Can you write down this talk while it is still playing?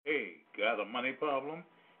Hey, got a money problem?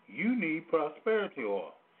 You need prosperity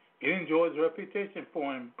oil. It enjoys a reputation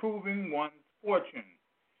for improving one's fortune.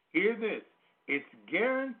 Hear this. It's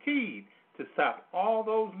guaranteed to stop all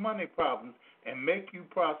those money problems and make you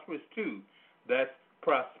prosperous too. That's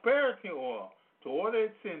prosperity oil. To order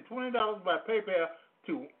it, send $20 by PayPal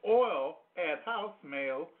to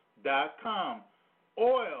oil@housemail.com.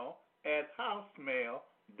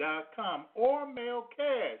 Oil@housemail.com, or mail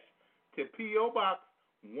cash to P.O. Box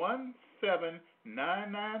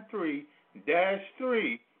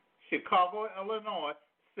 17993-3, Chicago, Illinois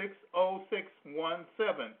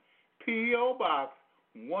 60617. P.O. Box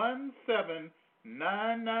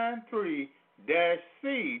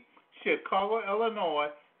 17993-C, Chicago,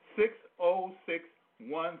 Illinois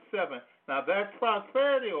 60617. Now that's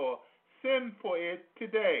prosperity oil. Send for it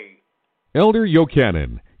today. Elder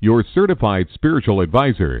Yochanan, your certified spiritual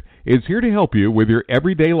advisor, is here to help you with your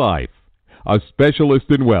everyday life. A specialist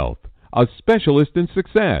in wealth, a specialist in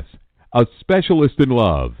success, a specialist in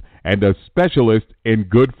love, and a specialist in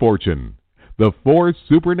good fortune. The 4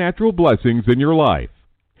 supernatural blessings in your life.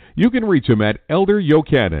 You can reach him at Elder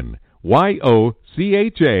Yochanan, Yochanan,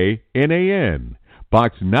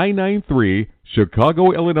 Box 993,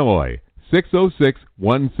 Chicago, Illinois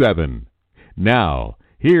 60617. Now,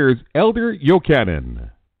 here's Elder Yochanan.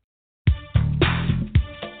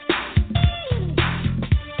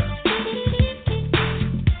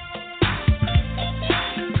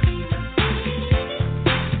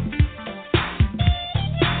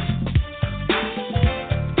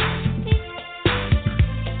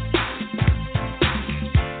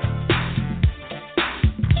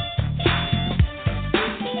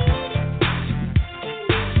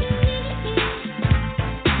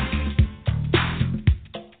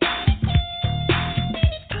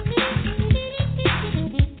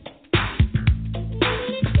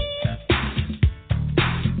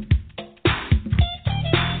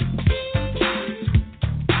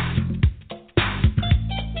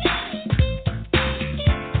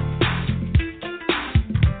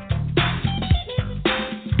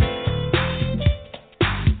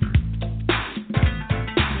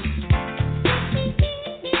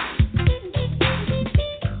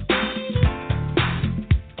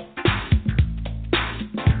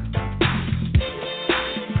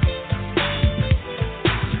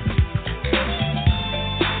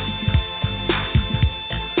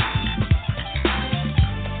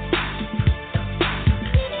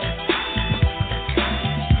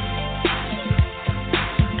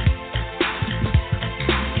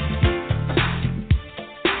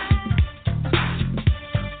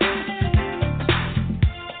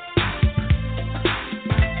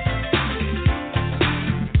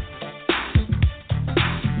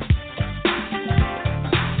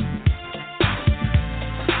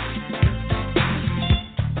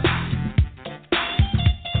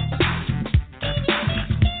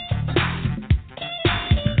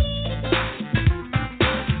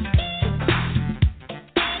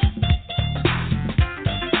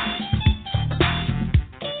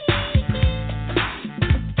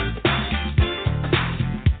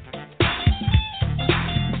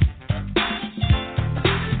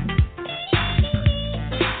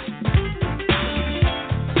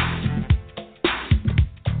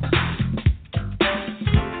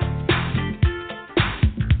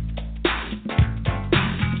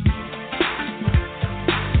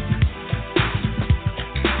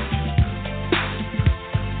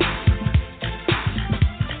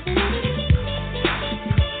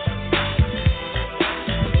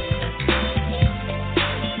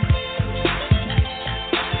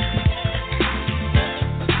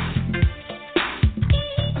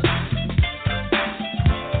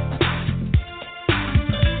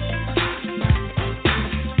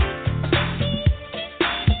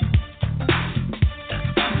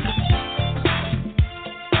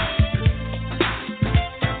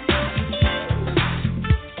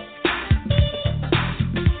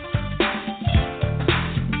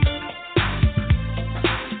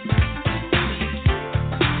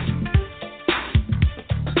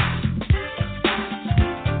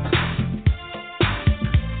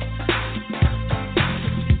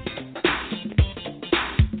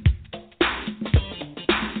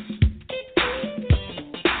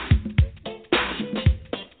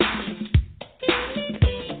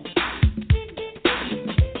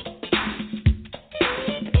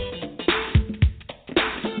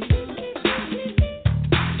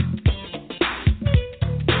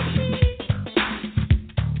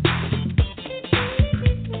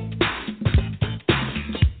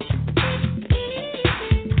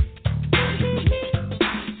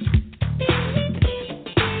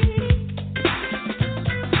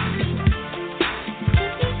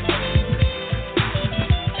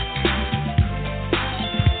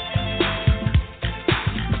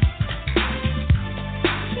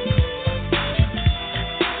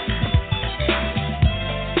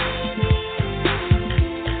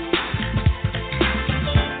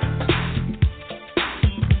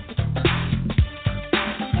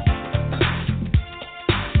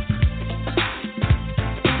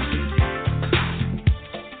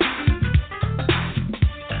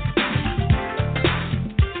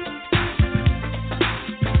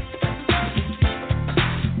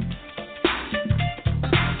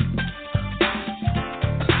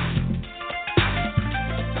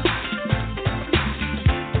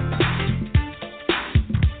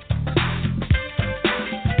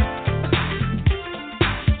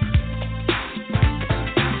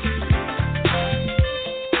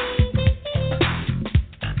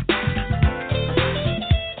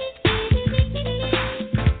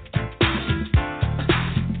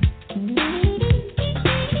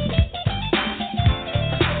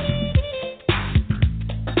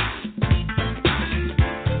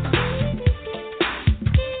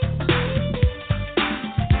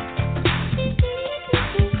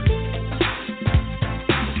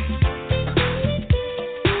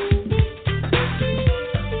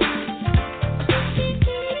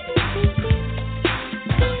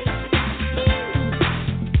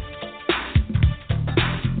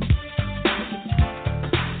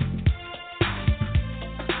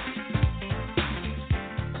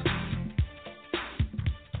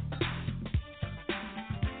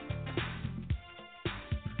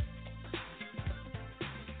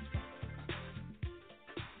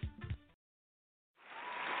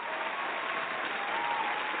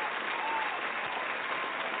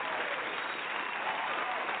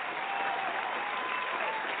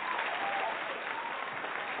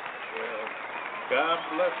 God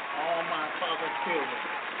bless all my father's children,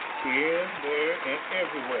 here, there, and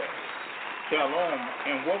everywhere. Shalom,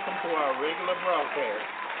 and welcome to our regular broadcast.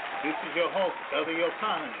 This is your host, Elder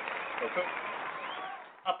Yochanan,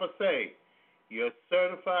 Papa Say, your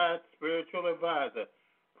certified spiritual advisor,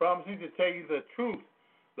 promising to tell you the truth,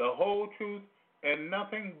 the whole truth, and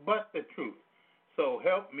nothing but the truth. So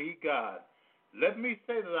help me God. Let me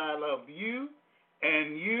say that I love you,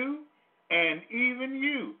 and even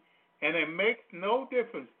you. And it makes no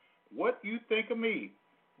difference what you think of me,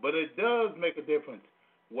 but it does make a difference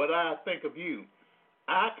what I think of you.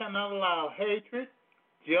 I cannot allow hatred,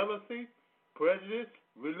 jealousy, prejudice,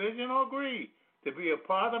 religion, or greed to be a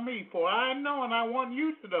part of me, for I know and I want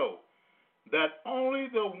you to know that only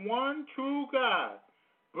the one true God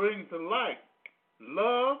brings light,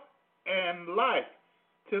 love, and life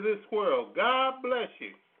to this world. God bless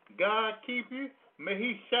you. God keep you. May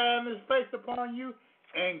He shine His face upon you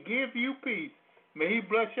and give you peace. May He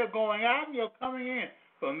bless your going out and your coming in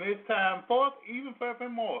from this time forth, even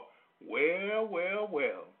forevermore. Well, well,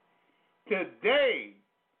 well. Today,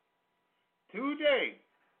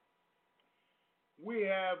 we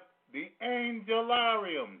have the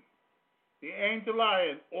Angelarium. The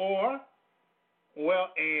Angelarium, or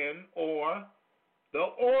the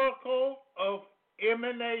Oracle of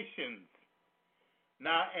Emanations.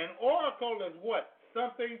 Now, an oracle is what?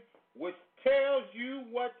 Something which tells you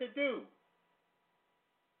what to do.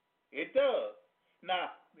 It does. Now,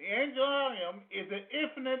 the Angelarium is an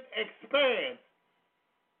infinite expanse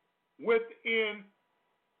within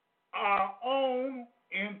our own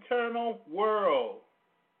internal world.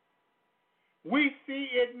 We see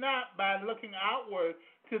it not by looking outward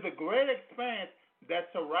to the great expanse that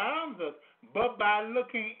surrounds us, but by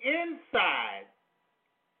looking inside.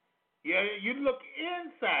 Yeah, you look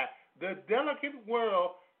inside the delicate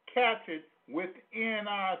world captured within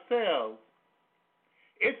ourselves.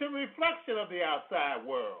 It's a reflection of the outside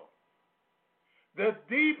world. The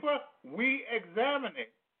deeper we examine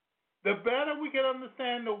it, the better we can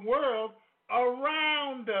understand the world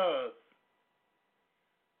around us.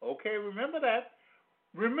 Okay, remember that.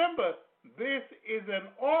 Remember, this is an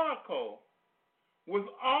oracle with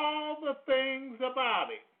all the things about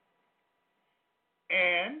it.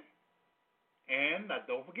 And now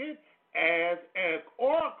don't forget, as an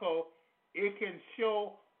oracle, it can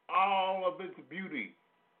show all of its beauty.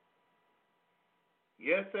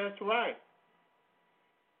 Yes, that's right.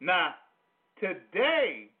 Now,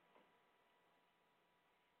 today,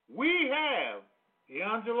 we have the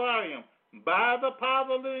Angelarium by the power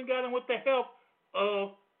of the living God and with the help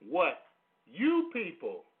of what? You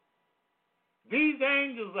people. These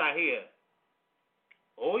angels are here.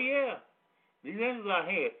 Oh, yeah. These angels are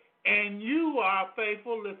here. And you are a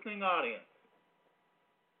faithful listening audience.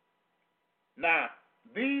 Now,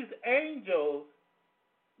 these angels,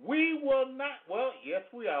 we will not, well, yes,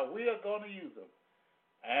 we are. We are going to use them.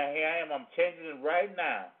 And here I am. I'm changing it right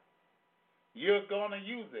now. You're going to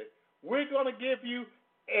use it. We're going to give you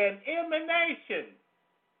an emanation.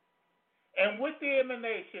 And with the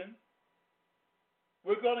emanation,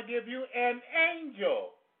 we're going to give you an angel.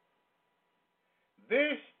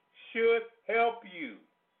 This should help you.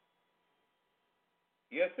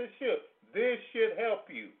 Yes, it should. This should help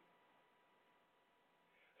you.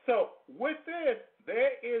 So, with this,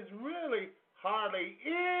 there is really hardly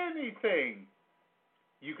anything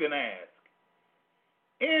you can ask.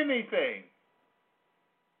 Anything.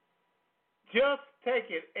 Just take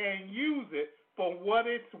it and use it for what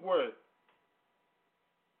it's worth.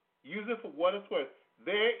 Use it for what it's worth.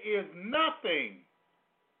 There is nothing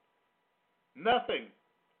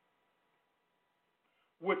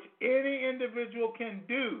which any individual can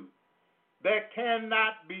do that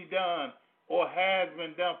cannot be done or has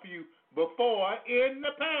been done for you before in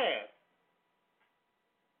the past.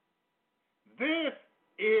 This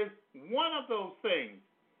is one of those things.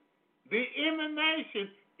 The emanation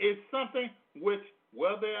is something which,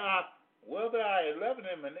 there are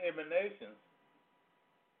 11 emanations.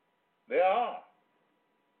 There are.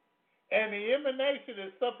 And the emanation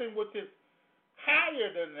is something which is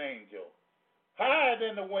higher than an angel, higher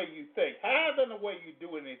than the way you think, higher than the way you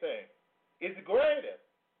do anything. It's greater.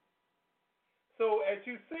 So as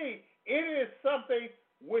you see, it is something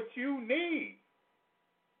which you need.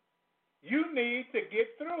 You need to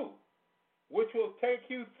get through, which will take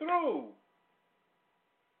you through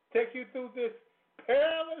this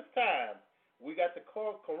perilous time. We got the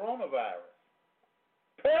coronavirus.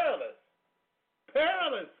 Perilous.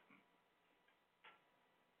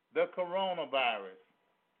 The coronavirus.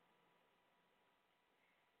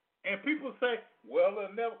 And people say, well,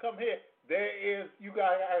 it'll never come here. There is, you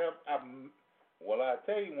guys, I'll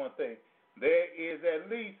tell you one thing. there is at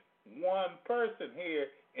least one person here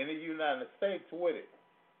in the United States with it.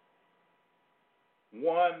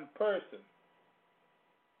 One person.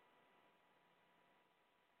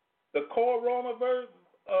 The coronavirus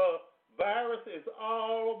virus is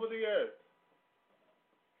all over the earth.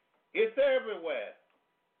 It's everywhere.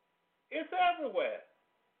 It's everywhere.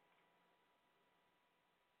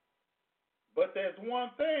 But there's one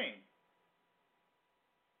thing.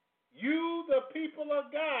 You, the people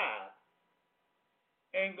of God,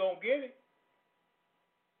 ain't gonna get it.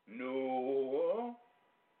 No.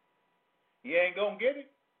 You ain't gonna get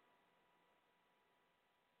it.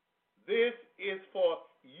 This is for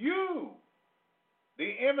you.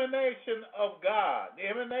 The emanation of God. The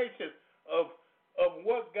emanation of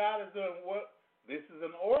what God is doing. This is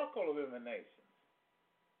an oracle of emanations.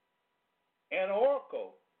 An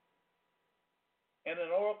oracle. And an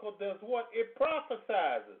oracle does what? It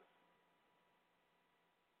prophesizes.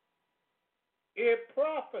 It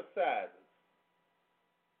prophesizes.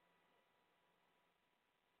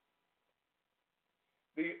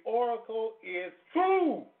 The oracle is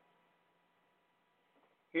true.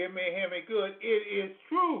 Hear me good. It is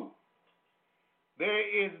true.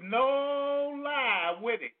 There is no lie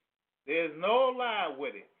with it. There's no lie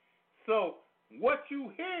with it. So what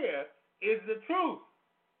you hear is the truth.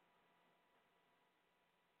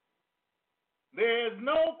 There is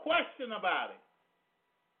no question about it.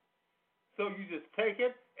 So you just take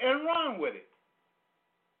it and run with it.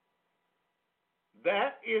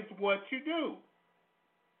 That is what you do.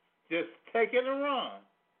 Just take it and run.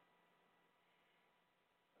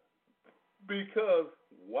 Because,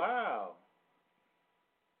 wow,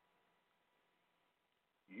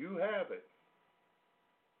 you have it.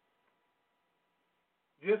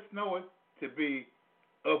 Just know it to be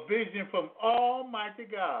a vision from Almighty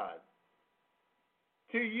God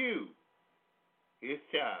to you, His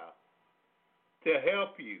child, to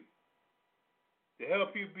help you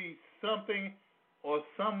be something or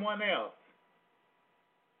someone else,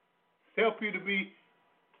 to help you to be,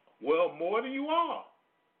 well, more than you are.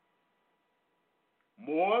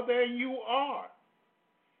 More than you are.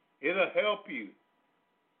 It'll help you.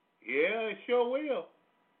 Yeah, it sure will.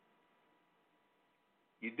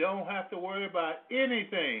 You don't have to worry about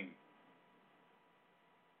anything.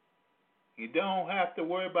 You don't have to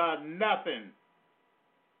worry about nothing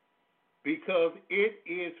because it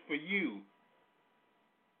is for you.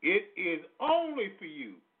 It is only for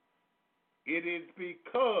you. It is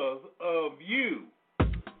because of you.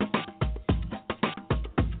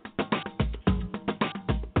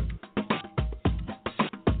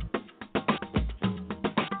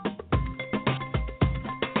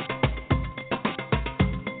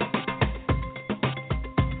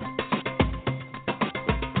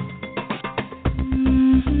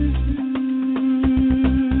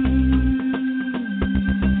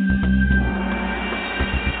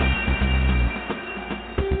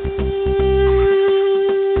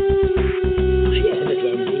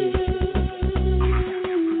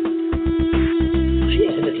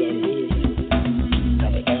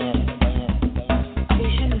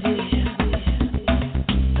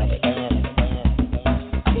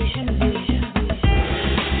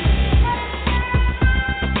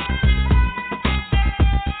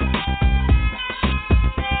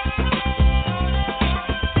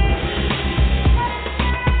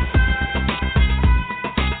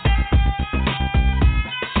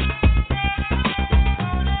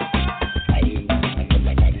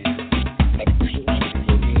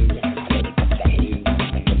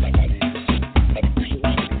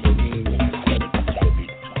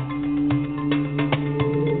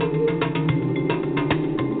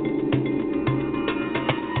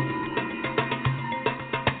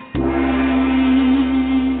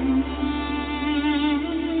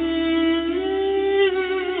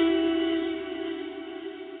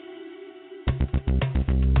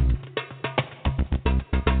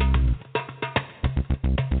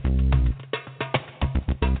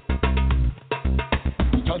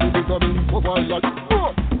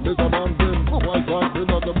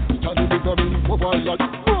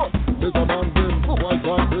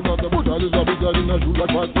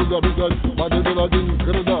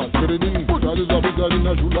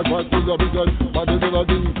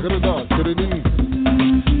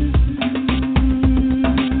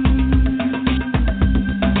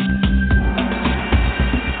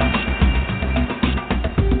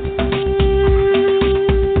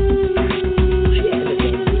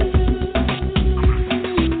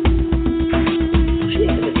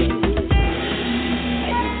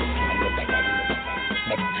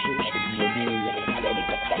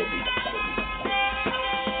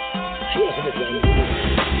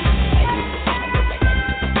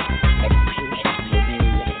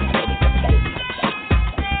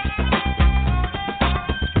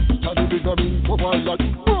 wild like,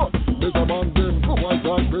 there's a man them, wild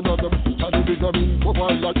like, been on them, and the bigger mean,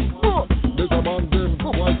 wild like, there's a man them,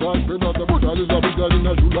 wild like, been on them, but I is a bigger in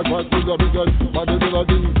a shoe like white is a bigger, but there's a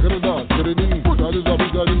ding, Canada, Canadian, but I is a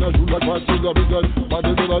bigger in a shoe like white is a bigger, but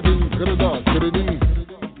there's a ding, Canada, Canadian.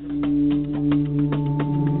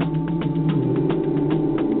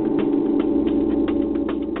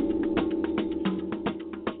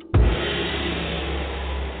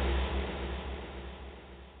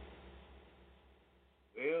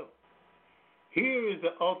 Here is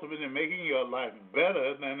the ultimate in making your life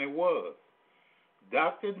better than it was.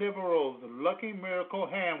 Dr. Devereaux's Lucky Miracle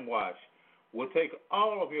Hand Wash will take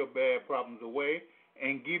all of your bad problems away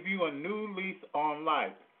and give you a new lease on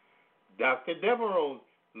life. Dr. Devereaux's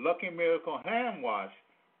Lucky Miracle Hand Wash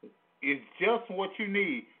is just what you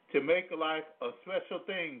need to make life a special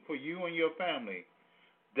thing for you and your family.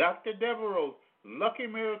 Dr. Devereaux's Lucky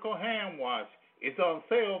Miracle Hand Wash is on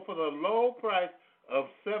sale for the low price of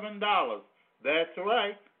 $7. That's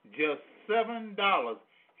right, just $7.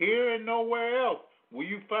 Here and nowhere else will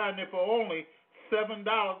you find it for only $7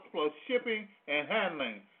 plus shipping and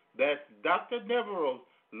handling. That's Dr. Devereaux's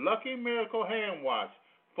Lucky Miracle Hand Wash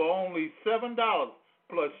for only $7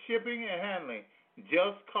 plus shipping and handling.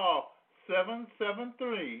 Just call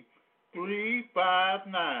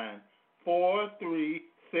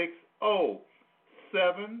 773-359-4360.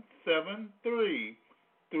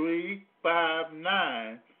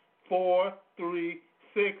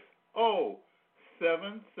 773-359-4360.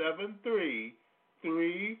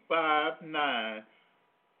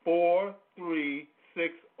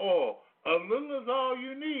 773-359-4360. A little is all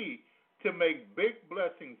you need to make big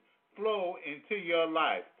blessings flow into your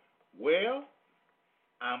life. Well,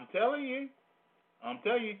 I'm telling you,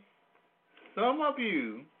 some of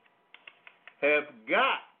you have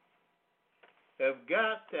got to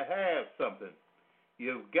have something.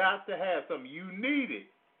 You've got to have something. You need it.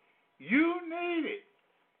 You need it.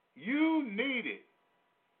 You need it.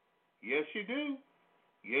 Yes, you do.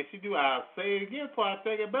 Yes, you do. I'll say it again before I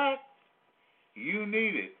take it back. You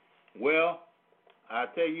need it. Well, I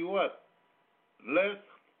tell you what. Let's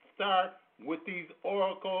start with these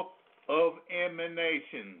Oracle of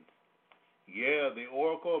Emanations. Yeah, the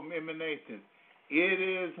Oracle of Emanations. It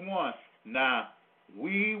is one. Now,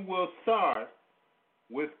 we will start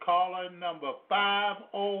with caller number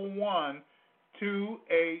 501-282.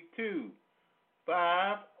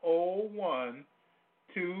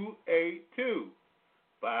 501-282.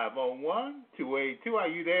 501-282. Are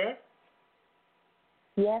you there?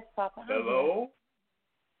 Yes, Papa. Hello?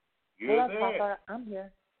 You're Hello, there. Papa. I'm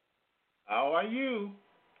here. How are you?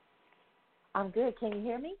 I'm good. Can you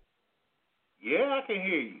hear me? Yeah, I can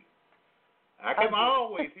hear you. I can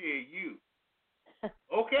always hear you.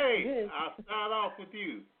 Okay, Good. I'll start off with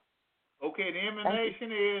you. Okay, the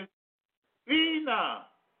emanation is Bina.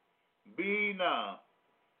 Bina.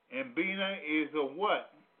 And Bina is a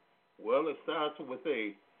what? Well, it starts with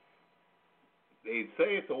a, they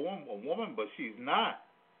say it's a woman, but she's not.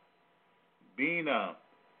 Bina.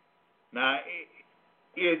 Now,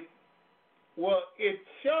 it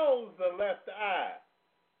shows the left eye.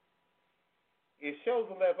 It shows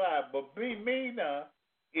the left eye, but Bina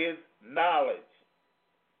is knowledge.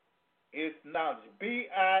 It's knowledge.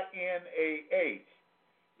 B-I-N-A-H.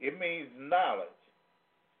 It means knowledge.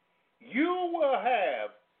 You will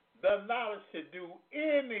have the knowledge to do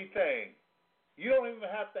anything. You don't even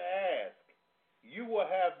have to ask. You will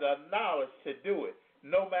have the knowledge to do it,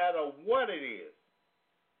 no matter what it is.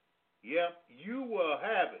 Yep, you will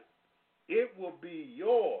have it. It will be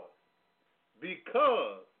yours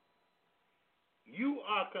because you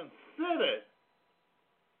are considered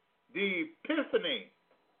the epiphany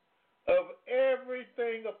of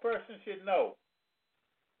everything a person should know.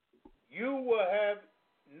 You will have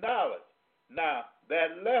knowledge. Now,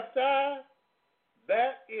 that left eye,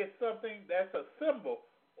 that is something that's a symbol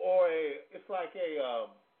or it's like a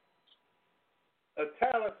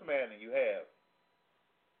talisman you have.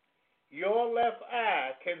 Your left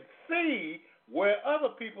eye can see where other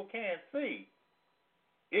people can't see.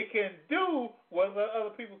 It can do what other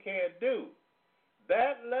people can't do.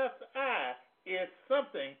 That left eye is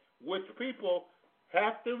something which people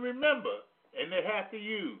have to remember and they have to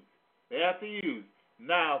use. They have to use.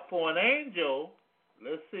 Now, for an angel,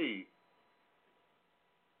 let's see.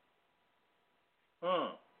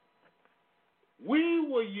 We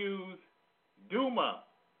will use Duma.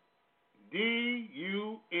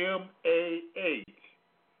 D-U-M-A-H.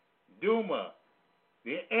 Duma,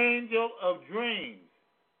 the angel of dreams.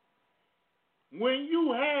 When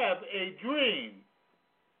you have a dream,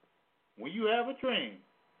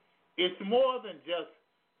 it's more than just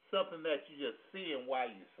something that you just seeing while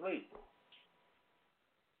you sleep.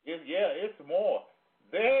 It's more.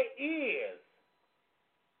 There is,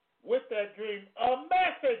 with that dream, a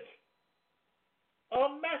message. A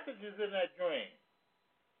message is in that dream.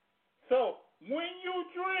 So when you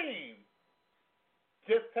dream,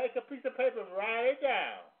 just take a piece of paper and write it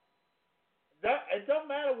down. It don't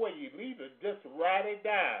matter where you leave it, just write it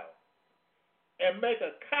down. And make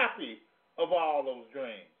a copy of all those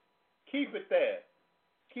dreams. Keep it there.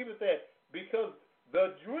 Keep it there. Because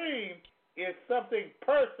the dream is something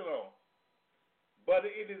personal. But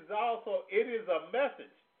it is a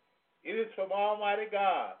message. It is from Almighty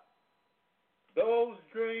God. Those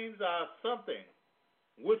dreams are something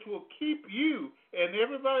which will keep you and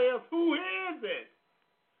everybody else who hears it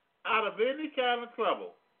out of any kind of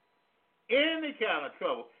trouble. Any kind of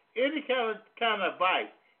trouble. Any kind of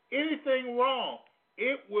vice. Anything wrong.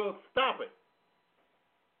 It will stop it.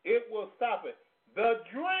 It will stop it. The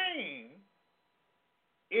dream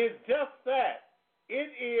is just that. It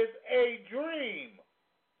is a dream.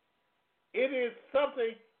 It is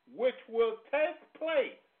something which will take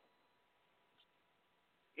place.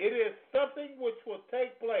 It is something which will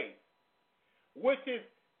take place, which is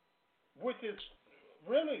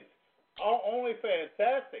really only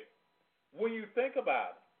fantastic when you think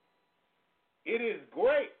about it. It is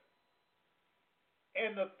great.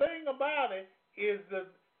 And the thing about it is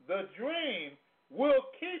the dream will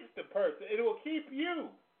keep the person. It will keep you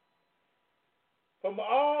from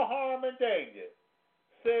all harm and danger,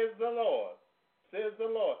 says the Lord. Says the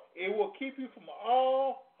Lord. It will keep you from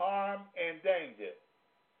all harm and danger.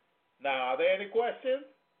 Now, are there any questions?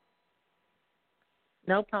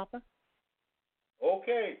 No, Papa.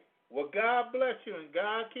 Okay. Well, God bless you and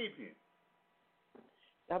God keep you.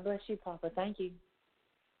 God bless you, Papa. Thank you.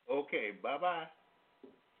 Okay. Bye-bye.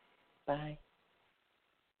 Bye.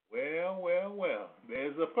 Well.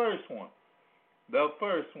 There's the first one. The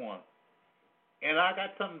first one. And I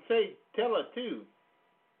got something to tell her, too.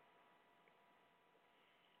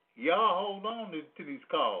 Y'all hold on to these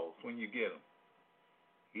calls when you get them.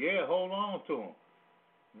 Yeah, hold on to them.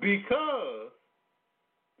 Because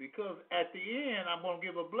at the end, I'm going to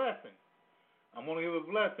give a blessing. I'm going to give a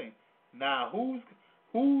blessing. Now, who's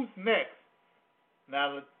next?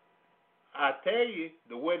 Now, I tell you,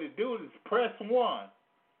 the way to do it is press 1.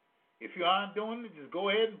 If you aren't doing it, just go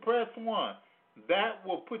ahead and press 1. That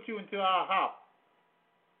will put you into our house.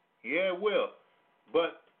 Yeah, it will.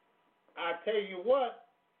 But I tell you what,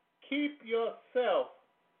 keep yourself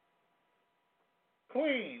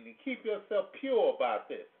clean and keep yourself pure about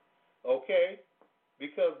this, okay?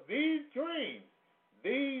 Because these dreams,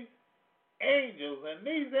 these angels, and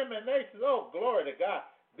these emanations, oh, glory to God,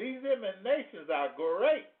 these emanations are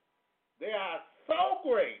great. They are so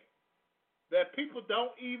great that people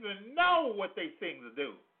don't even know what they seem to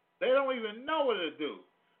do. They don't even know what to do.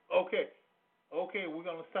 Okay, we're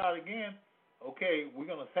going to start again. Okay, we're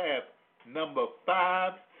going to have number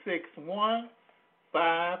 561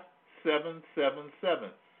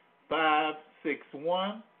 5777.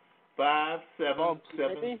 561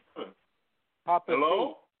 5777. Papa Hello?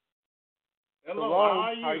 C. Hello, Hello, how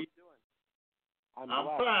are you? How are you doing? I'm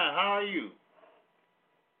fine. How are you?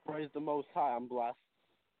 Praise the Most High. I'm blessed.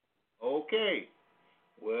 Okay.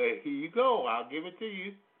 Well, here you go. I'll give it to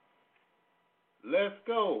you. Let's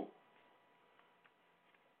go.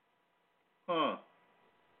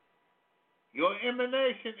 Your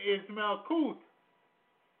emanation is Malkuth.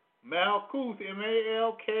 Malkuth,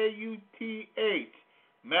 Malkuth.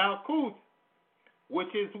 Malkuth,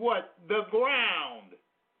 which is what? The ground.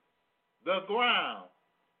 The ground.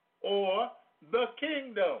 Or the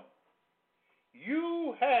kingdom.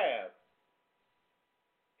 You have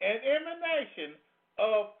an emanation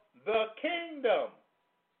of the kingdom.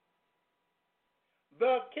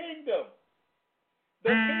 The kingdom. The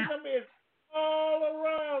kingdom is all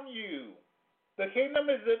around you. The kingdom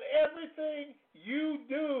is in everything you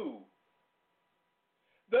do.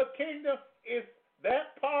 The kingdom is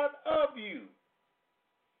that part of you,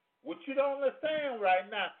 which you don't understand right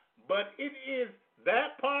now, but it is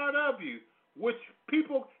that part of you which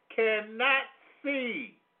people cannot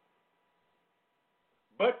see.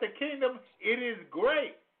 But the kingdom, it is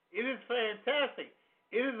great. It is fantastic.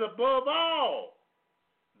 It is above all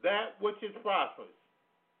that which is prosperous.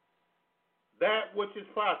 That which is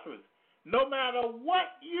prosperous. No matter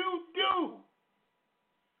what you do,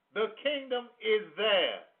 the kingdom is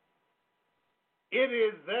there. It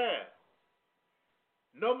is there.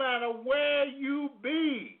 No matter where you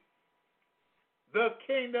be, the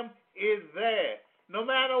kingdom is there. No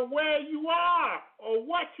matter where you are or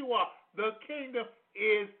what you are, the kingdom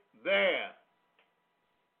is there.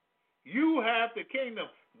 You have the kingdom.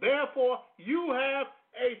 Therefore, you have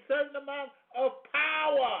a certain amount of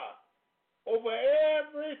power over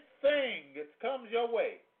everything that comes your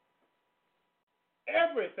way.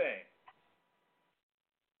 Everything.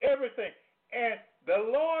 Everything. And the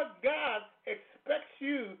Lord God expects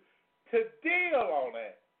you to deal on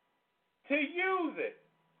it, to use it.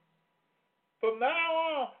 From now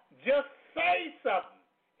on, just say something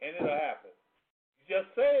and it'll happen.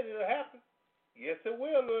 Just say it, it'll happen. Yes, it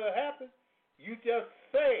will, it'll happen. You just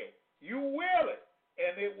say it. You will it,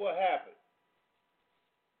 and it will happen.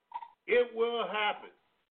 It will happen.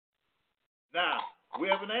 Now, we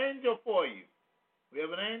have an angel for you. We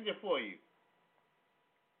have an angel for you.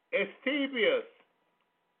 Estebius.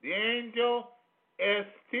 The angel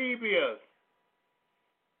Estebius,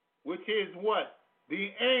 which is what?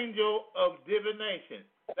 The angel of divination.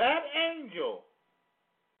 That angel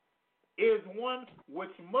is one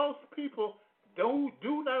which most people do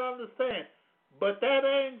not understand. But that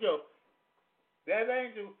angel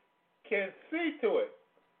can see to it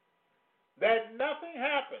that nothing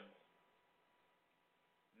happens.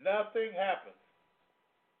 Nothing happens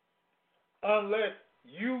unless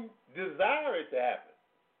you desire it to happen.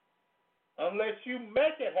 Unless you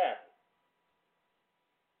make it happen.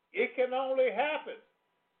 It can only happen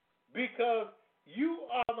because you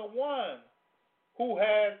are the one who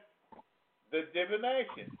has the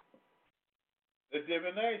divination. The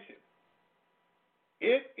divination.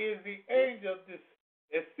 It is the angel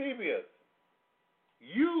Estebius.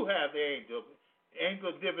 You have the angel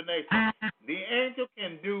of divination. The angel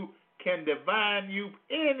can divine you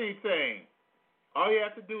anything. All you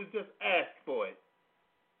have to do is just ask for it.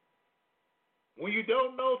 When you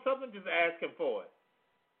don't know something, just ask him for it.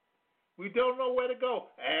 We don't know where to go,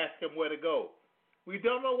 ask him where to go. We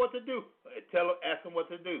don't know what to do, ask him what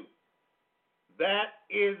to do. That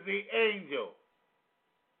is the angel.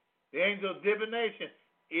 The angel of divination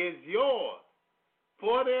is yours.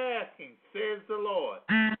 For the asking, says the Lord.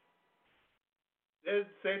 Says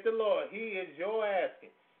the Lord, he is your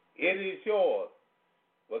asking. It is yours.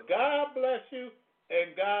 Well, God bless you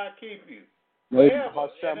and God keep you. Forever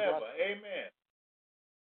and ever. Amen.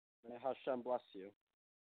 May Hashem bless you.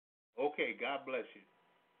 Okay, God bless you.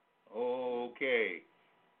 Okay.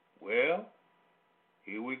 Well,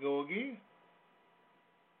 here we go again.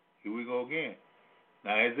 Here we go again.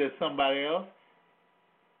 Now, is there somebody else?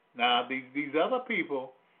 Now, these other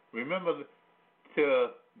people, remember,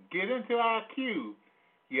 to get into our queue,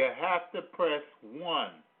 you have to press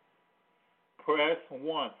 1. Press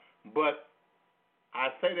 1. But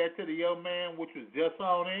I say that to the young man, which was just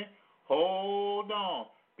on in, hold on,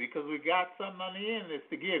 because we got something on the end that's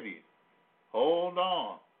to give you. Hold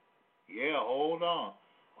on. Yeah, hold on.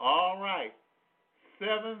 All right.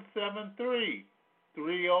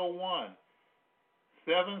 773-301.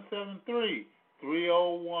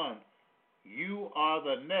 773-301. You are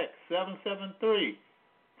the next.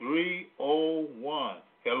 773-301.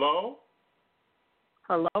 Hello?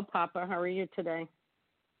 Hello, Papa. How are you today?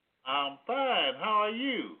 I'm fine. How are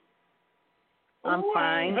you? I'm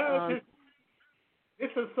fine. This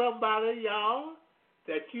is somebody, y'all,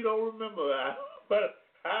 that you don't remember, but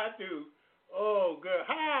I do. Oh, girl.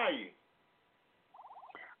 How are you?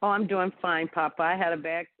 Oh, I'm doing fine, Papa. I had a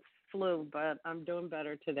bad flu, but I'm doing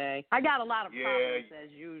better today. I got a lot of problems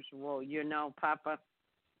as usual, Papa.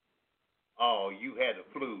 Oh, you had the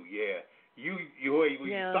flu, yeah. You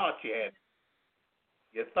thought you had it.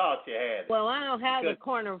 You thought you had it. Well, I don't have the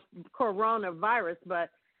coronavirus, but,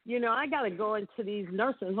 I got to go into these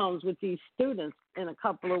nursing homes with these students in a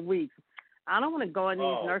couple of weeks. I don't want to go in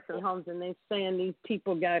these nursing homes and they're saying these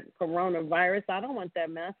people got coronavirus. I don't want that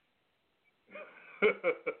mess.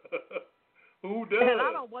 Who does? And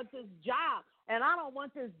I don't want this job. And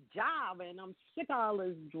I'm sick of all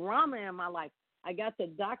this drama in my life. I got the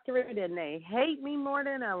doctorate and they hate me more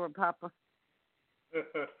than ever, Papa.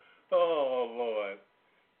 Oh, Lord.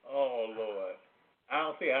 I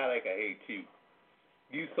don't see how they can hate you.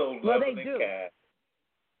 You so loving well, they and do. kind.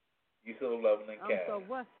 You so loving and kind. So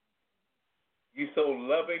what? You so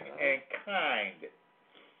loving and kind.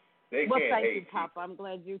 They well, can't thank hate you, Papa. I'm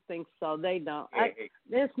glad you think so. They don't. You.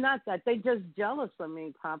 It's not that. They just jealous of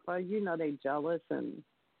me, Papa. They jealous and.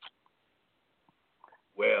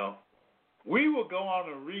 Well, we will go on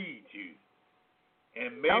and read you,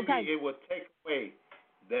 and maybe it will take away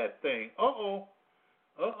that thing. Uh-oh.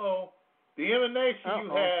 The emanation you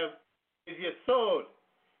have is your soul.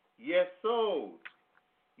 Yes, soul.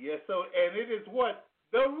 And it is what?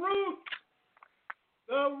 The root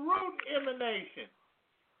emanation.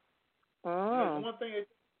 There's one thing, it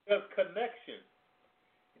does connection.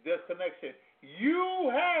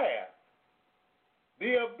 You have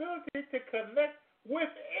the ability to connect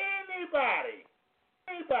with anybody.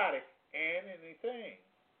 anybody and anything.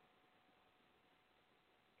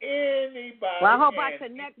 Anybody. Well, I hope I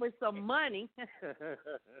connect with some money.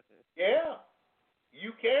 Yeah,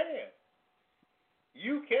 you can.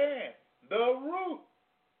 You can. The root.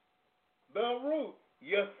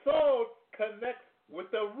 Your soul connects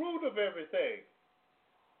with the root of everything.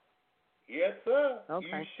 Yes, sir. Okay.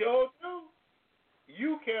 You sure do.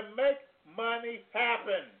 You can make money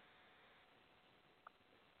happen.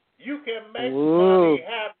 You can make money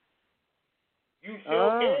happen. You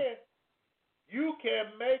sure can. You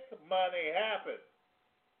can make money happen.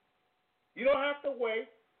 You don't have to wait.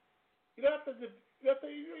 You don't have to. You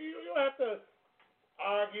don't have to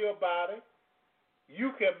argue about it.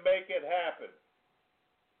 You can make it happen.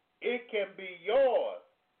 It can be yours.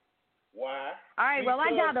 Why? All right. Because, Well,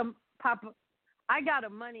 I got a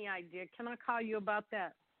money idea. Can I call you about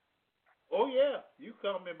that? Oh yeah, you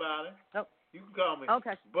call me about it. Oh. You can call me.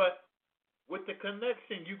 Okay. But with the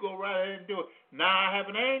connection, you go right ahead and do it. Now I have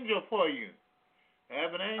an angel for you.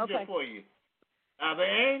 For you. Now the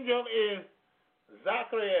angel is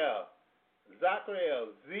Zachriel.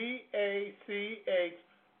 Zachriel. Zachriel.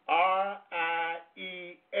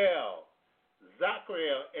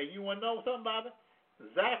 Zachriel. And you want to know something about it?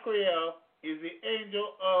 Zachriel is the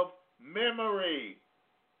angel of memory.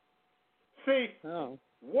 See,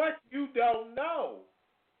 what you don't know,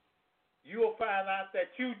 you will find out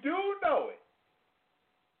that you do know it.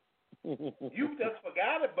 You just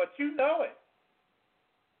forgot it, but you know it.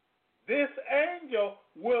 This angel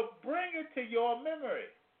will bring it to your memory.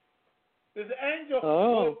 This angel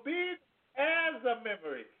will be as a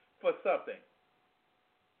memory for something.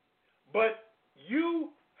 But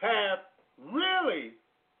you have really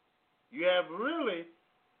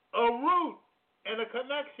a root and a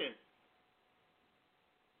connection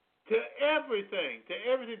to everything,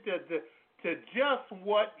 to just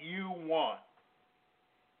what you want.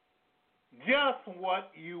 Just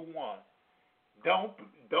what you want. Don't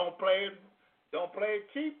play it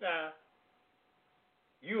cheap now.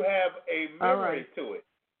 You have a memory to it.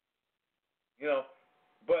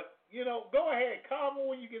 But go ahead, call me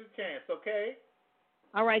when you get a chance, okay?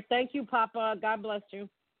 All right, thank you, Papa. God bless you.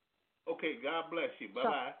 Okay, God bless you.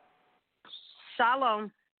 Bye-bye.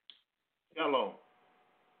 Shalom. Shalom.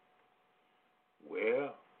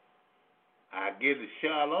 Well, I get a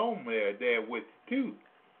shalom there with you, too.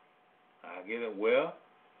 I get it. Well,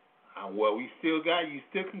 we still got, you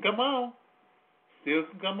still can come on.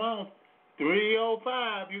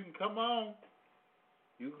 305, you can come on.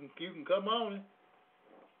 You can come on.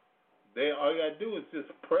 There, all you got to do is just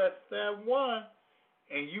press that 1,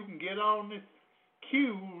 and you can get on this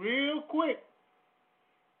queue real quick.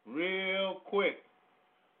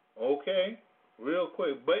 Okay? Real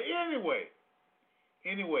quick. But anyway,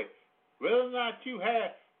 whether or not you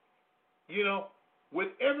have, with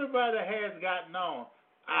everybody that has gotten on,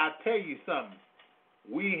 I'll tell you something.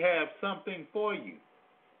 We have something for you.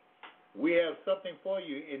 We have something for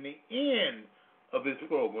you in the end of this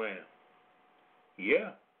program.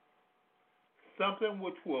 Yeah. Something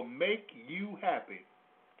which will make you happy.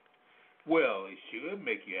 Well, it should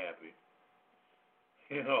make you happy.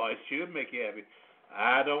 It should make you happy.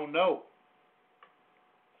 I don't know.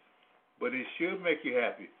 But it should make you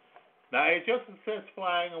happy. Now, is your success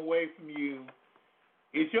flying away from you?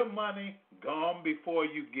 Is your money gone before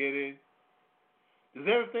you get it? Does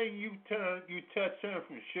everything you touch turn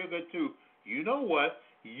from sugar to, you know what,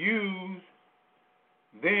 use?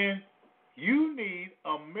 Then you need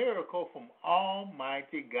a miracle from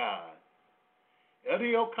Almighty God.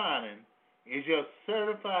 Eddie O'Connor is your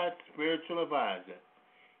certified spiritual advisor.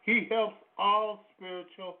 He helps all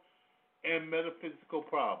spiritual and metaphysical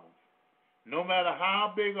problems. No matter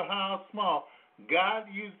how big or how small, God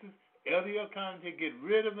uses Eddie O'Connor to get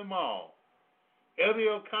rid of them all. Eddie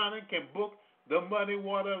O'Connor can book the muddy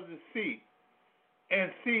water of the sea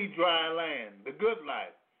and see dry land, the good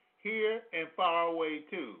life, here and far away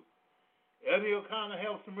too. Eddie O'Connor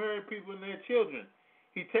helps married people and their children.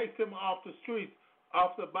 He takes them off the streets,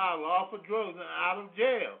 off the bottle, off of drugs, and out of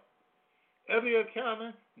jail. Eddie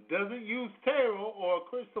O'Connor doesn't use tarot or a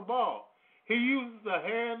crystal ball. He uses the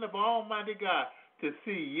hand of Almighty God to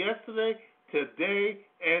see yesterday, today,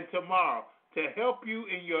 and tomorrow to help you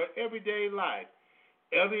in your everyday life.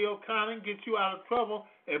 Eddie O'Connor gets you out of trouble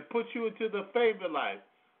and puts you into the favored life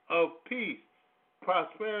of peace,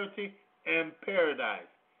 prosperity, and paradise.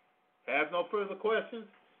 Have no further questions?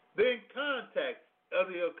 Then contact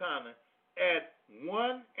Eddie O'Connor at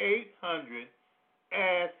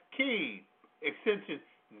 1-800-ASK-KEY, extension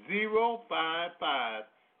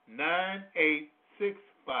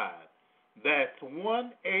 055-9865. That's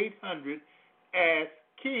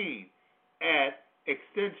 1-800-ASK-KEY at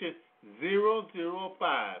extension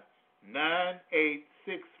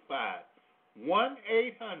 005-9865.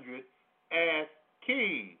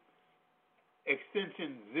 1-800-ASK-KING,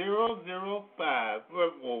 extension 005.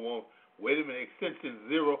 Whoa, wait a minute, extension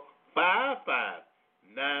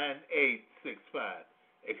 055-9865.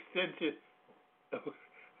 Extension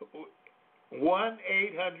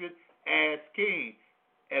 1-800-ASK-KING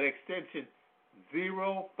at extension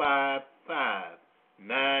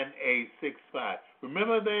 055-9865.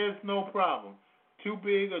 Remember, there's no problem, too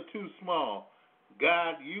big or too small.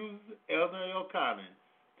 God used Elder Elkanah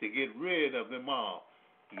to get rid of them all.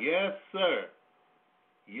 Yes, sir.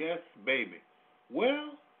 Yes, baby.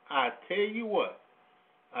 Well, I tell you what.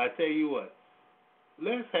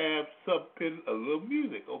 Let's have a little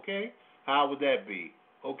music, okay? How would that be?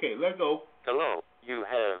 Okay, let's go. Hello, you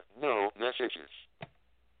have no messages.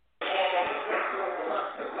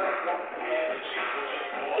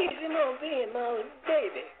 Easy no being my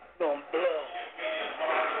baby. Gonna blow.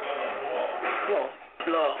 Gonna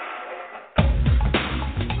blow.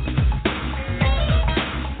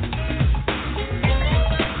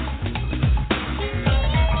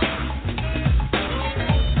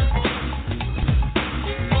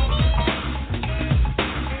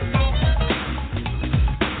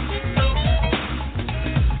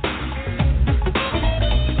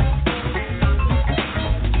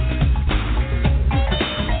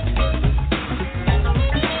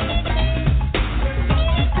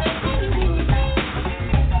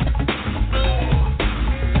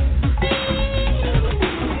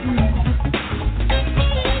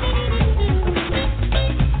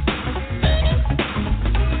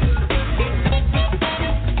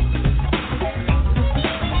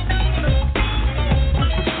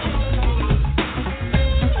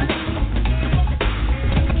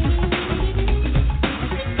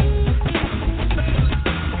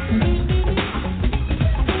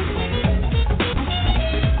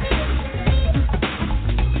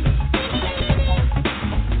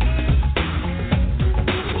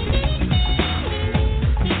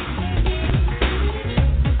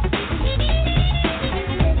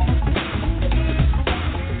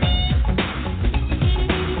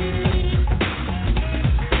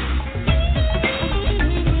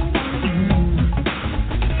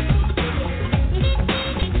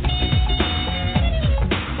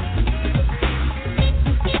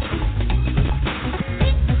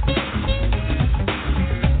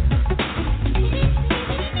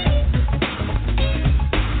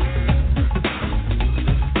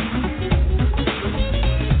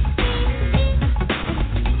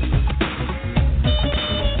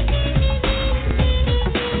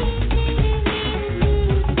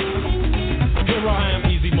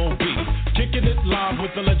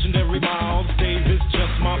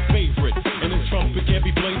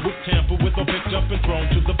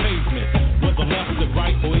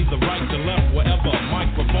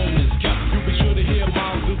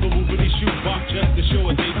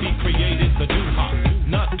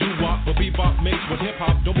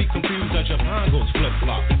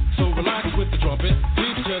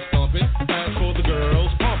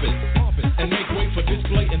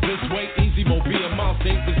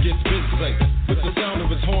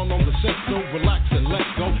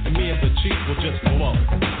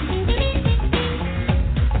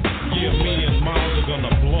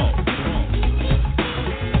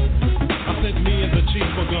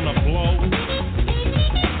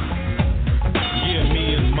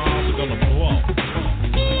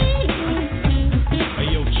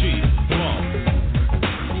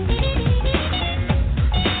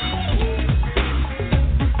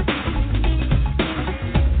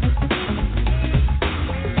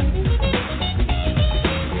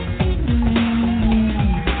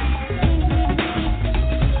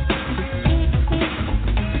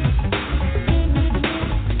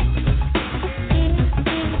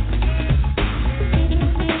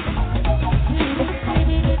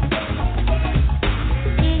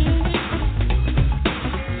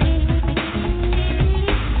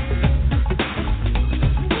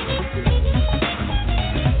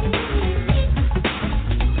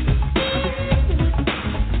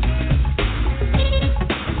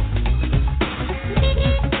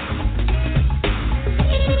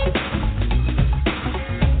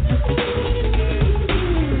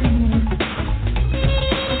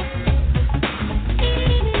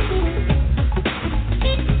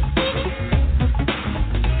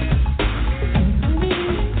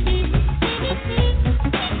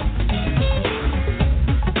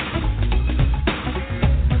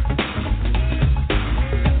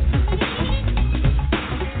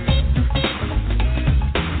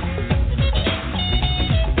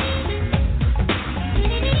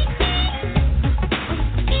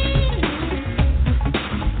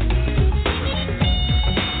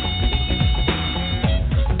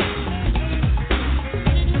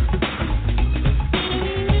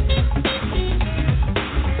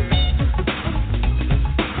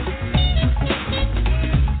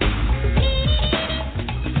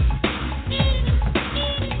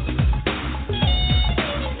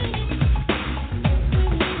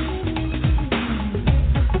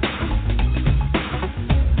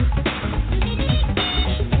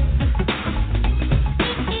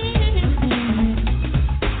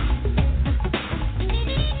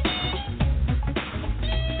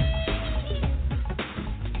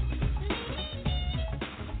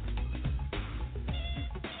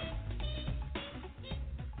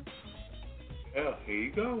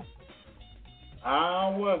 you go.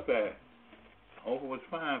 How was that? Hope it was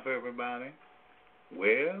fine for everybody.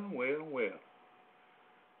 Well, well, well.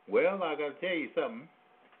 Well, I got to tell you something.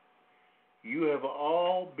 You have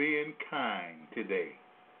all been kind today.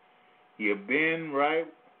 You've been right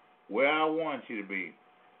where I want you to be.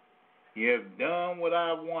 You have done what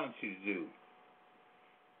I want you to do.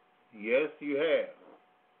 Yes, you have.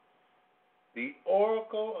 The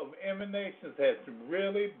Oracle of Emanations has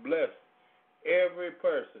really blessed every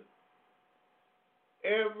person.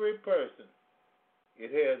 Every person.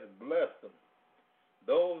 It has blessed them.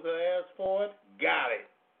 Those that asked for it, got it.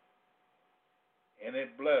 And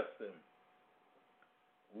it blessed them.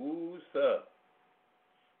 What's up?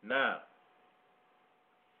 Now,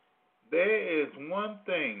 there is one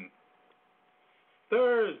thing.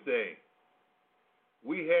 Thursday,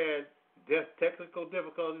 we had technical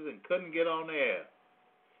difficulties and couldn't get on air.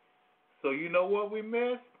 So you know what we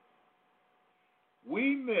missed?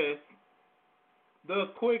 We missed the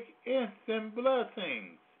quick instant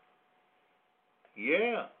blessings.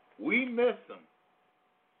 Yeah, we missed them.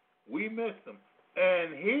 We missed them.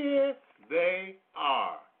 And here they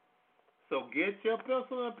are. So get your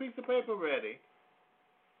pencil and a piece of paper ready,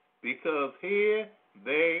 because here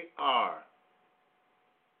they are.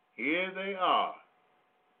 Here they are.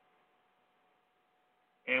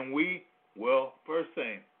 And first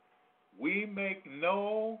thing, we make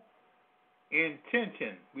no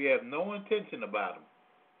intention. We have no intention about them.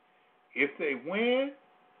 If they win,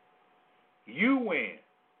 you win.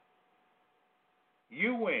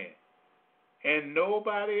 You win. And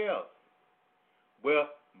nobody else. Well,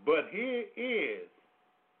 but here is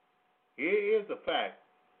the fact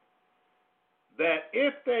that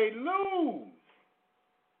if they lose,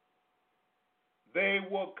 they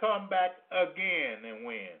will come back again and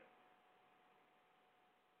win.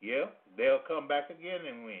 Yeah, they'll come back again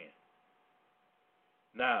and win.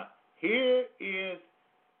 Now, here is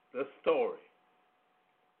the story.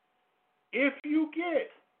 If you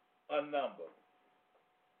get a number,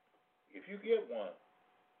 if you get one,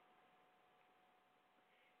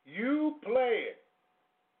 you play it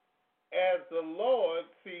as the Lord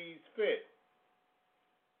sees fit.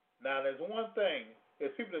 Now, there's one thing.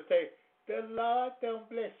 There's people that say, the Lord don't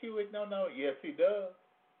bless you with no. Yes, He does.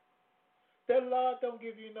 The Lord don't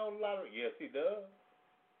give you no lottery. Yes, He does.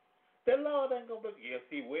 The Lord ain't going to bless you. Yes,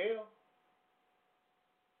 He will.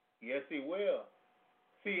 Yes, He will.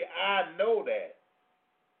 See, I know that.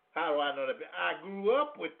 How do I know that? I grew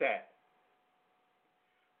up with that.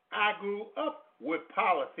 I grew up with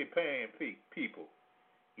policy paying people.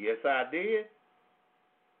 Yes, I did.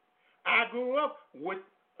 I grew up with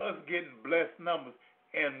us getting blessed numbers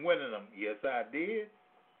and winning them. Yes, I did.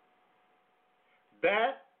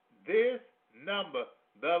 This number,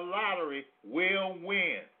 the lottery, will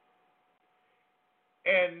win.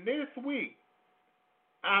 And this week,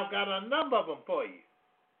 I've got a number of them for you.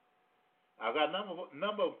 I've got a number of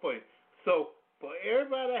them for you. So, for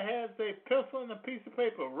everybody that has a pencil and a piece of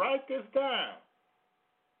paper, write this down.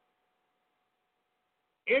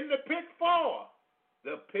 In the pick four,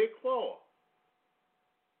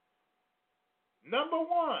 number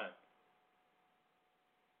 1,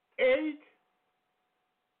 8,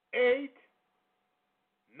 8,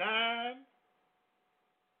 9,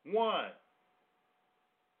 1.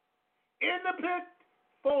 In the pick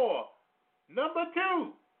 4, number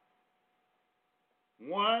 2,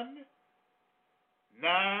 1,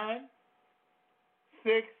 9,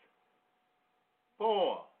 6,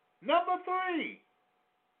 4. Number 3,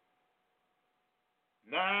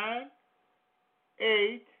 9,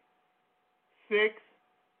 8, 6,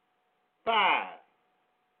 5.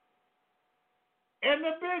 And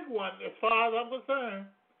the big one, as far as I'm concerned,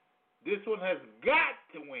 this one has got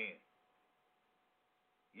to win.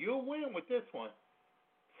 You'll win with this one.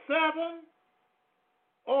 7,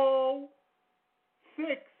 0, 6,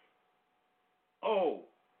 0.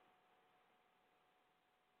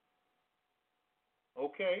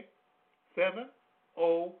 Okay? 7,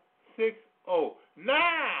 0, 6, 0.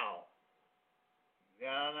 Now.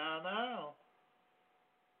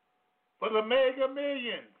 For the Mega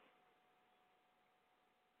Millions.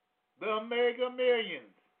 The Mega Millions.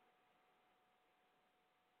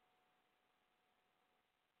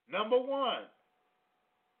 Number 1.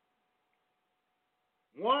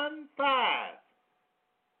 1, 5.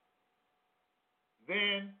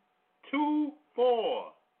 Then 2,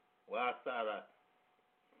 4. Well, I started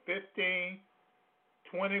 15,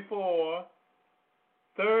 24,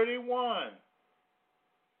 31,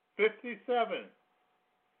 57,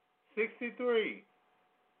 63,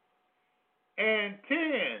 and 10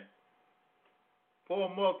 for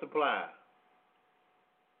a multiplier.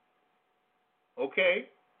 Okay?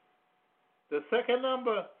 The second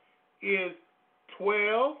number is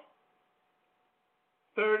 12,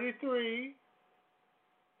 33,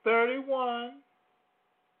 31,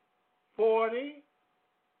 40,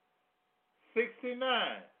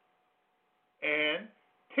 69, and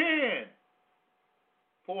 10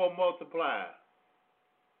 for a multiplier.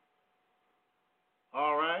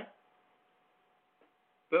 All right?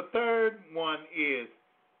 The third one is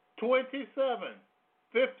 27,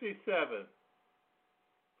 57,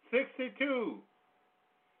 62,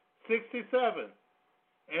 67,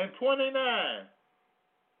 and 29,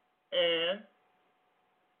 and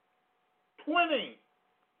 20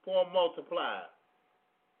 for a multiplier.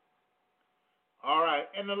 All right,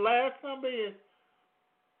 and the last number is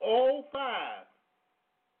 05,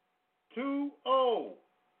 20,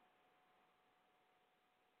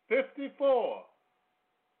 54,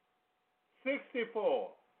 64,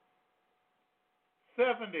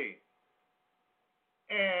 70,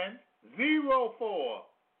 and 04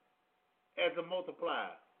 as a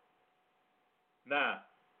multiplier. Now,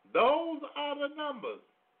 those are the numbers.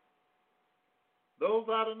 Those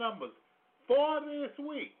are the numbers for this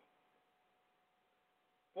week.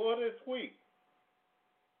 For this week.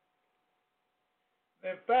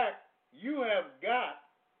 In fact, you have got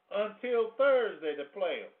until Thursday to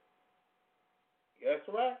play them. That's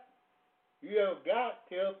right. You have got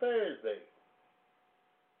till Thursday.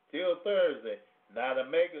 Till Thursday. Now the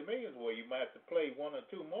Mega Millions, well, you might have to play one or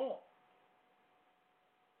two more.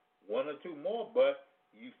 One or two more, but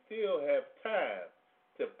you still have time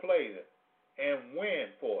to play them and win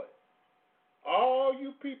for it. All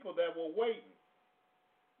you people that were waiting,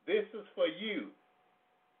 this is for you.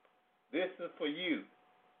 This is for you.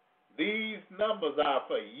 These numbers are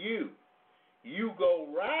for you. You go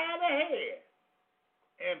right ahead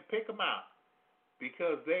and pick them out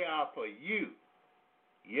because they are for you.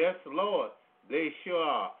 Yes, Lord, they sure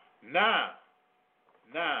are. Now,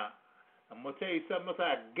 I'm going to tell you something else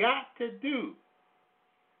I got to do.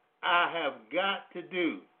 I have got to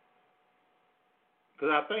do.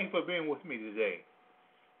 Because I thank you for being with me today.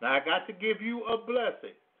 Now, I got to give you a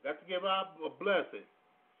blessing. Got to give out a blessing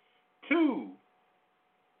to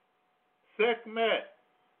Sekhmet,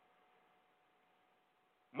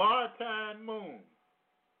 Martine Moon.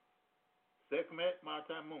 Sekhmet,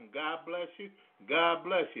 Martine Moon. God bless you. God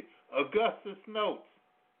bless you. Augustus Notes.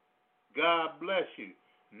 God bless you.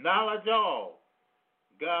 Knowledge All.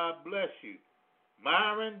 God bless you.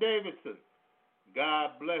 Myron Davidson.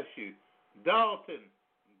 God bless you. Dalton.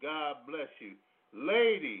 God bless you.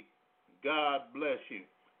 Lady. God bless you.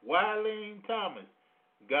 Wileen Thomas,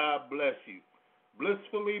 God bless you.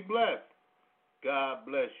 Blissfully Blessed, God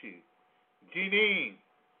bless you. Janine,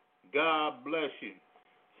 God bless you.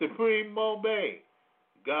 Supreme Mobe,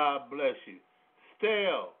 God bless you.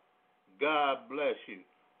 Stell, God bless you.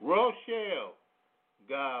 Rochelle,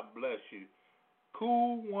 God bless you.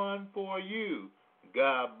 Cool One for You,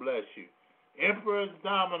 God bless you. Emperor's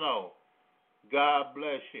Domino, God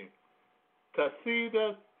bless you.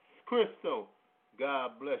 Casita Crystal,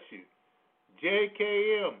 God bless you.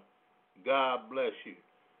 JKM, God bless you.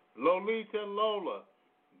 Lolita Lola,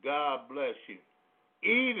 God bless you.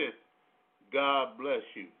 Edith, God bless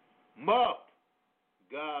you. Muff,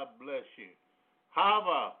 God bless you.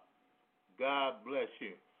 Hava, God bless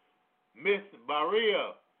you. Miss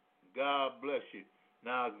Maria, God bless you.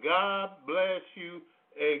 Now, God bless you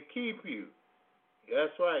and keep you.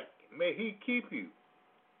 That's right. May He keep you.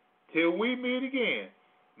 Till we meet again.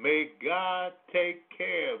 May God take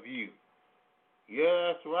care of you.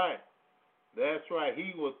 Yeah, that's right. That's right.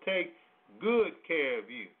 He will take good care of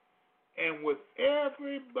you. And with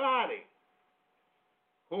everybody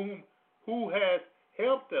who has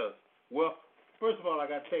helped us, well, first of all, I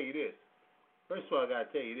got to tell you this.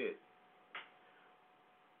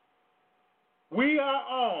 We are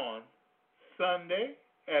on Sunday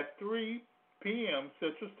at 3 p.m.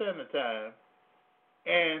 Central Standard Time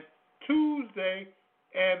and Tuesday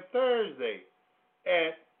and Thursday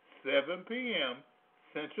at 7 p.m.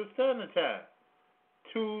 Central Standard Time.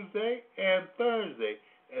 Tuesday and Thursday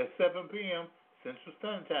at 7 p.m. Central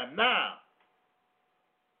Standard Time. Now,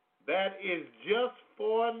 that is just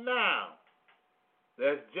for now.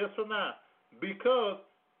 That's just for now. Because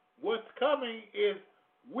what's coming is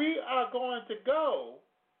we are going to go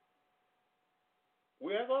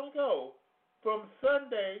from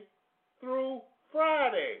Sunday through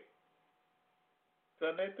Friday.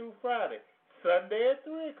 Sunday through Friday. Sunday at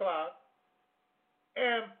 3 o'clock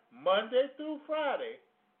and Monday through Friday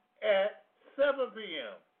at 7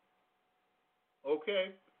 p.m.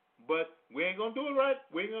 Okay? But we ain't going to do it right.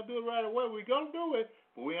 We ain't going to do it right away. We're going to do it,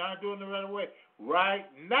 but we aren't doing it right away. Right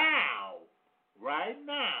now, right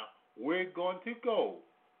now, we're going to go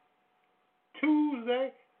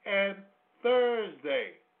Tuesday and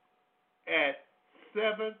Thursday at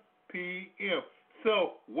 7 p.m.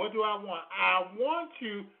 So what do I want? I want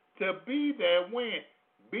you to be there when?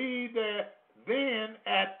 Be there then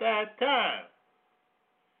at that time.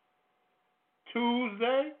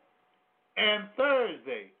 Tuesday and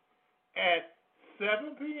Thursday at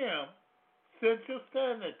 7 p.m. Central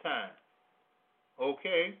Standard Time.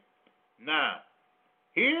 Okay? Now,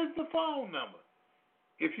 here's the phone number.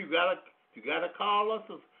 If you gotta call us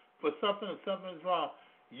for something or something's wrong,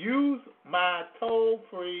 use my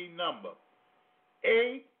toll-free number.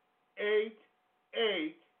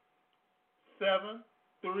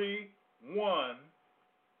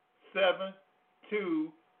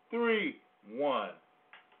 888-731-7231.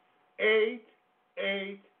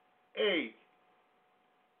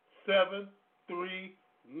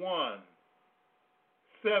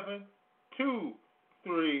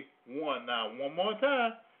 Now, one more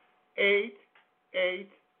time.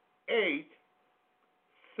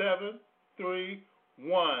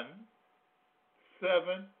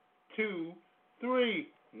 888-731-7231.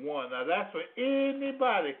 Now, that's for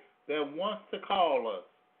anybody that wants to call us.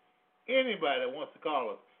 Anybody that wants to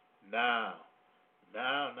call us. Now,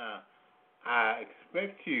 I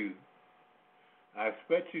expect you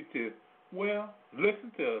to, well,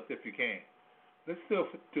 listen to us if you can. Listen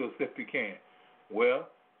to us if you can. Well,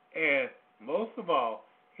 and most of all,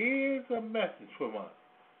 here's a message from us.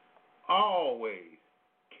 Always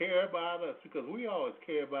care about us because we always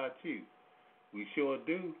care about you. We sure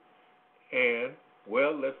do. And,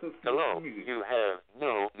 well, let's listen to Hello, music. you have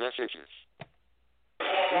no messages.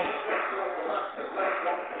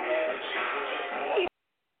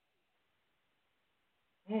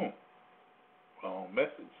 Wrong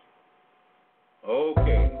message.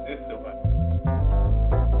 Okay, this is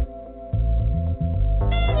right.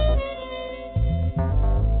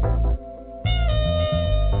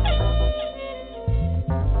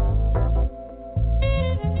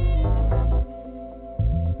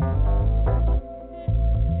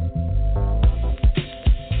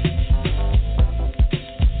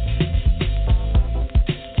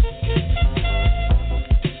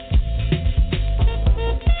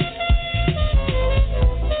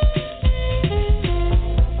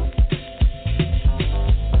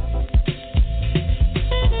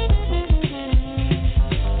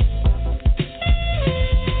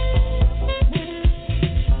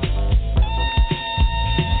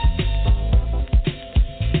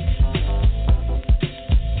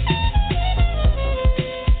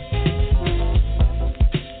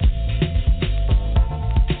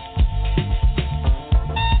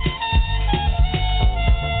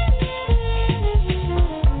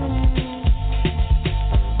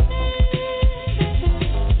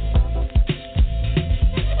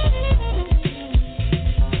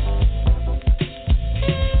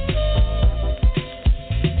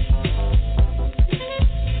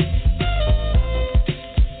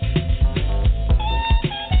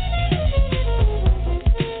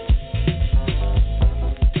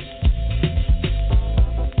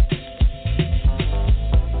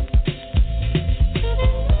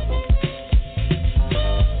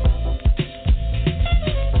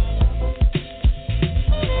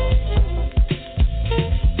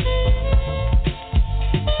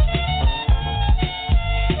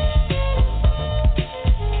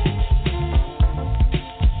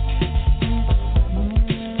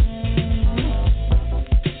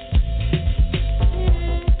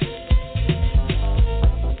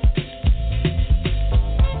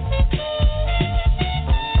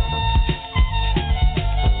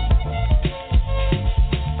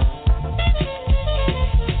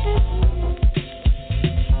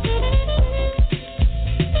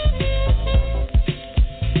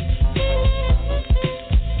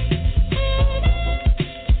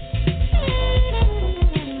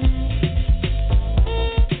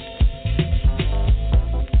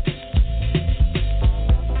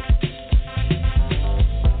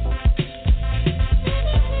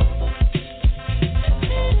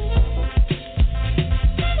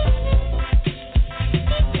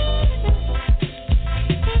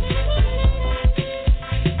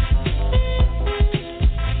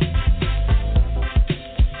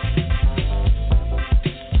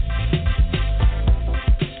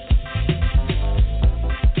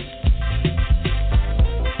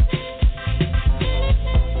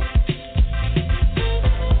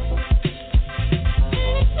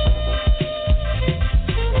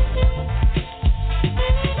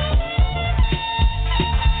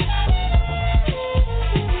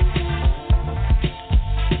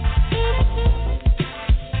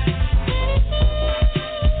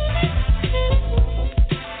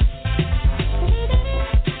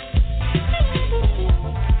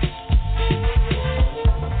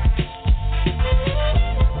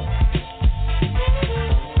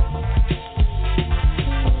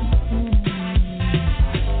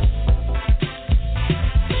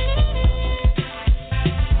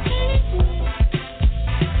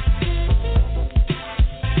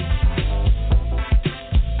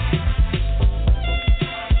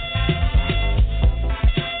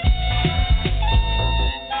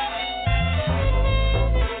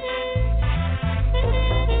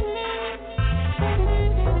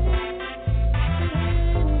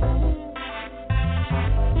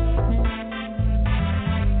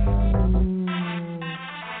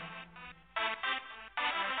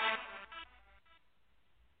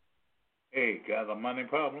 Hey, got a money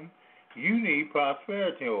problem? You need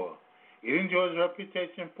prosperity oil. It enjoys a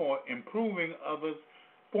reputation for improving others'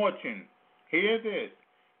 fortune. Hear this.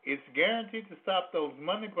 It's guaranteed to stop those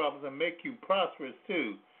money problems and make you prosperous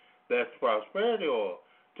too. That's prosperity oil.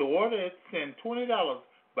 To order it, send $20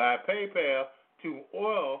 by PayPal to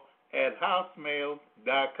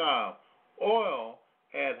oil@housemail.com.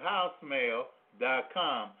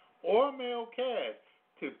 Oil@housemail.com. Or mail cash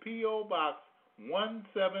to P.O. Box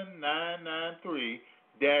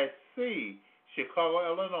 17993-C, Chicago,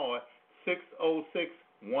 Illinois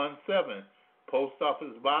 60617. Post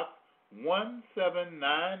Office Box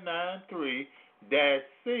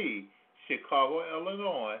 17993-C, Chicago,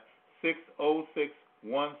 Illinois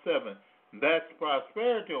 60617. That's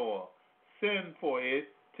prosperity oil. Send for it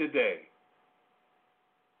today.